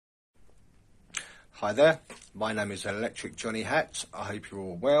Hi there, my name is Electric Johnny Hat. I hope you're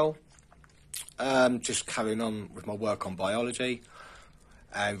all well. Just carrying on with my work on biology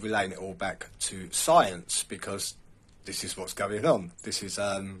and relating it all back to science, because this is what's going on. This is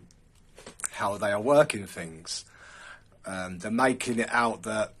how they are working things. They're making it out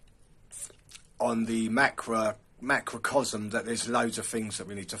that on the macrocosm that there's loads of things that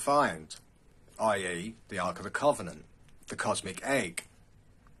we need to find, i.e. the Ark of the Covenant, the cosmic egg.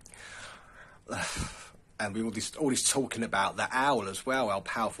 And we all this talking about the owl as well, how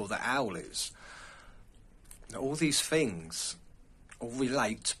powerful the owl is. Now, all these things all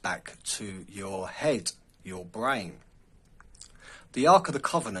relate back to your head, your brain. The Ark of the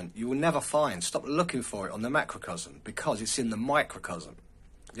Covenant you will never find. Stop looking for it on the macrocosm, because it's in the microcosm.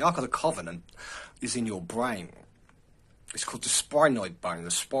 The Ark of the Covenant is in your brain. It's called the sphenoid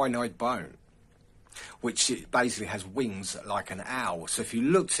bone, which it basically has wings like an owl. So if you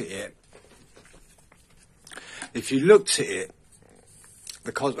looked at it, the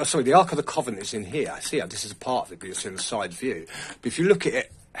Ark of the Covenant is in here. See how this is a part of it, but it's in the side view. But if you look at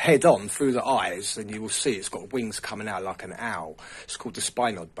it head on through the eyes, then you will see it's got wings coming out like an owl. It's called the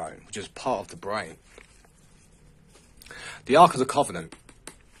sphenoid bone, which is part of the brain. The Ark of the Covenant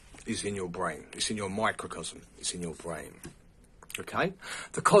is in your brain. It's in your microcosm. It's in your brain. Okay?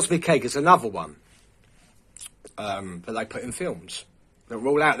 The cosmic egg is another one that they put in films. They're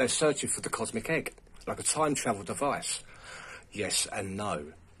all out there searching for the cosmic egg, like a time travel device. Yes and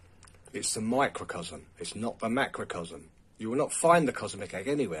no. It's the microcosm. It's not the macrocosm. You will not find the cosmic egg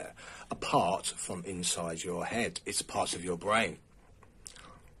anywhere apart from inside your head. It's part of your brain.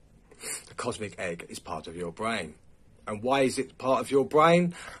 The cosmic egg is part of your brain. And why is it part of your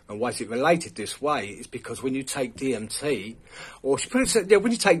brain? And why is it related this way? It's because when you take DMT, when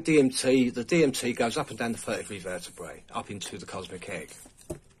you take DMT, the DMT goes up and down the 33 vertebrae, up into the cosmic egg.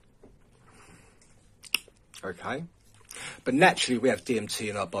 Okay? But naturally we have DMT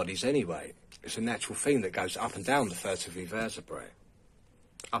in our bodies anyway. It's a natural thing that goes up and down the 33 vertebrae.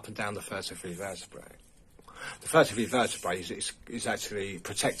 Up and down the 33 vertebrae. The 33 vertebrae is actually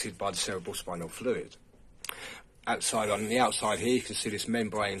protected by the cerebral spinal fluid. On the outside here, you can see this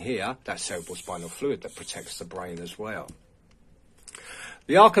membrane here, that's cerebral spinal fluid that protects the brain as well.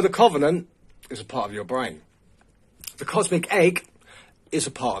 The Ark of the Covenant is a part of your brain. The cosmic egg is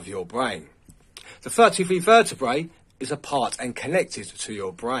a part of your brain. The 33 vertebrae is a part and connected to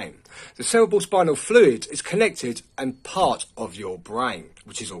your brain. The cerebral spinal fluid is connected and part of your brain,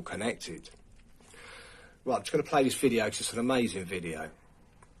 which is all connected. Right, I'm just going to play this video because it's an amazing video.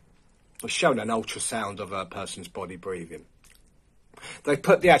 It's showing an ultrasound of a person's body breathing. They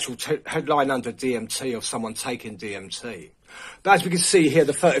put the actual headline under DMT of someone taking DMT. But as we can see here,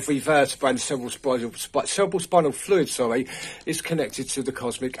 the 33 vertebrae and the cerebral spinal fluid, is connected to the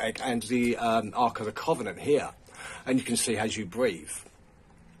cosmic egg and the Ark of the Covenant here. And you can see as you breathe,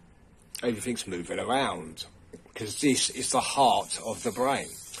 everything's moving around, because this is the heart of the brain.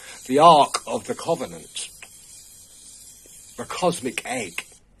 The Ark of the Covenant, the cosmic egg,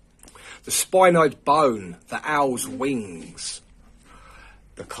 the sphenoid bone, the owl's wings,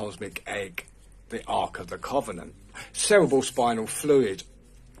 the cosmic egg, the Ark of the Covenant, cerebral spinal fluid,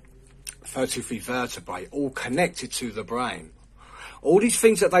 33 vertebrae, all connected to the brain. All these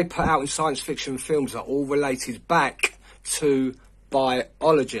things that they put out in science fiction films are all related back to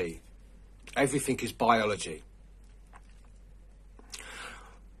biology. Everything is biology.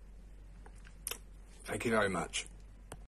 Thank you very much.